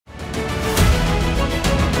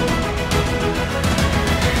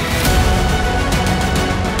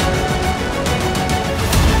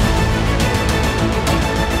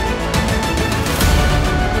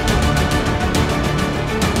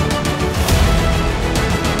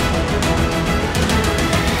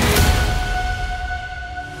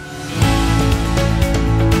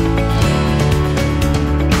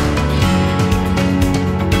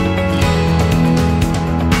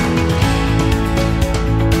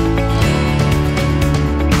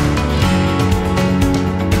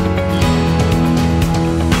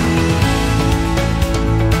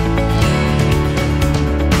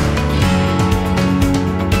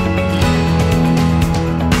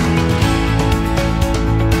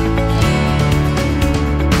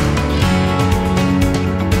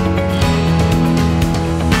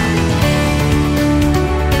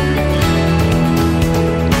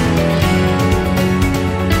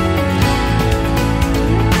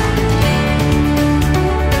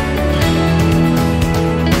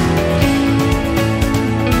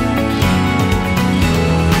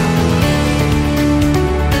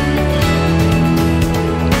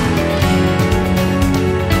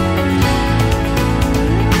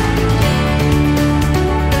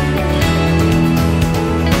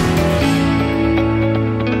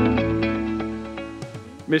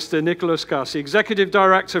Mr. Nicholas Kass, Executive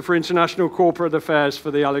Director for International Corporate Affairs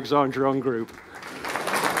for the Alexandrion Group.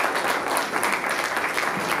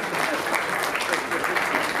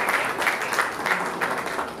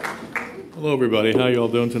 Hello, everybody. How are you all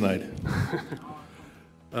doing tonight?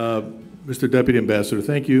 Mr. Deputy Ambassador,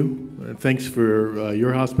 thank you. Thanks for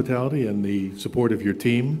your hospitality and the support of your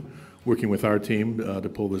team, working with our team to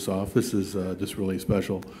pull this off. This is just really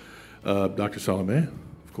special. Dr. Salome,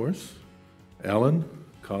 of course, Alan,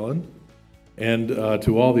 Colin, and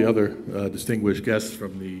to all the other distinguished guests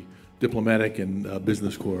from the diplomatic and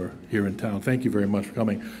business corps here in town. Thank you very much for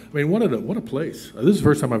coming. I mean, what a place. This is the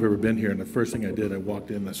first time I've ever been here, and the first thing I did, I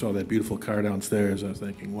walked in, I saw that beautiful car downstairs, and I was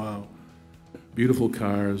thinking, wow, beautiful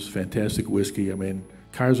cars, fantastic whiskey. I mean,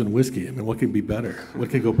 cars and whiskey. I mean, what could be better?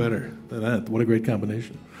 What could go better than that? What a great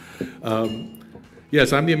combination.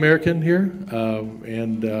 Yes, I'm the American here,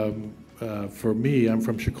 and for me, I'm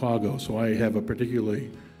from Chicago, so I have a particularly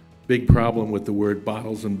big problem with the word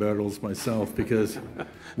bottles and barrels myself, because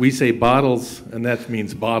we say bottles and that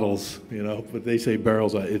means bottles, you know, but they say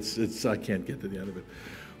barrels. It's I can't get to the end of it.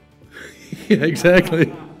 Yeah,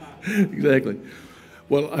 exactly, exactly.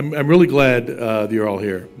 Well, I'm really glad that you're all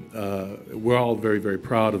here. We're all very, very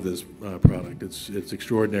proud of this product. It's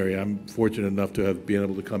extraordinary. I'm fortunate enough to have been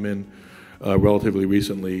able to come in relatively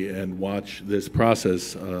recently and watch this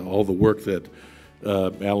process, all the work that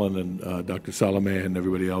Alan and Dr. Salome and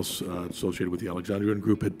everybody else associated with the Alexandrion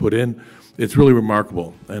Group had put in. It's really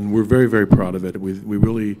remarkable, and we're very, very proud of it. We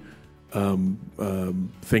really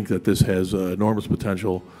think that this has enormous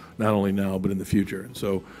potential, not only now but in the future. And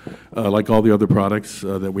so, like all the other products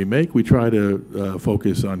that we make, we try to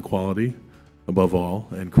focus on quality above all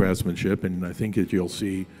and craftsmanship, and I think that you'll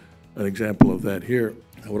see an example of that here.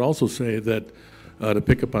 I would also say that to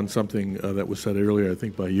pick up on something that was said earlier, I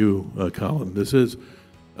think by you, Colin, this is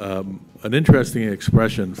an interesting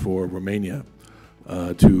expression for Romania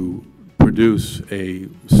to produce a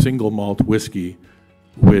single malt whiskey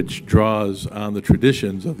which draws on the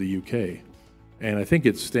traditions of the UK. And I think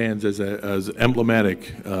it stands as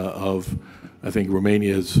emblematic of, I think,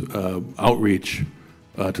 Romania's outreach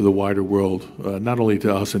to the wider world, not only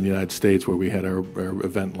to us in the United States, where we had our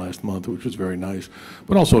event last month, which was very nice,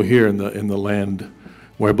 but also here in the land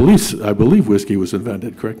where I believe whiskey was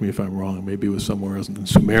invented. Correct me if I'm wrong. Maybe it was somewhere else in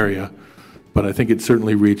Sumeria, but I think it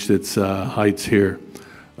certainly reached its heights here.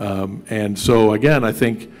 And so again, I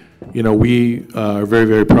think, you know, we are very,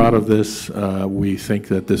 very proud of this. We think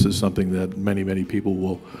that this is something that many, many people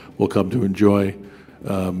will come to enjoy.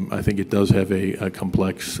 I think it does have a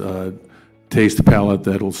complex taste palette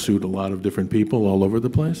that'll suit a lot of different people all over the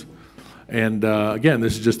place. And again,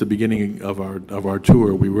 this is just the beginning of our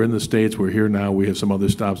tour. We were in the States. We're here now. We have some other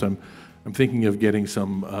stops. I'm thinking of getting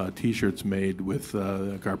some T-shirts made with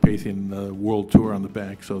Carpathian World Tour on the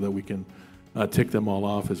back, so that we can tick them all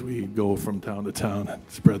off as we go from town to town and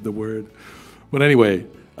spread the word. But anyway,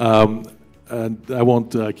 I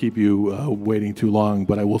won't keep you waiting too long.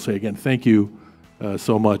 But I will say again, thank you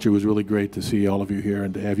so much. It was really great to see all of you here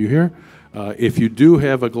and to have you here. If you do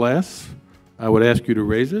have a glass, I would ask you to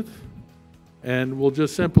raise it. And we'll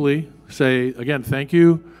just simply say, again, thank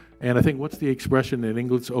you. And I think, what's the expression in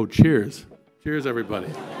English? Oh, cheers. Cheers, everybody.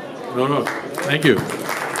 No, thank you.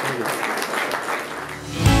 Thank you.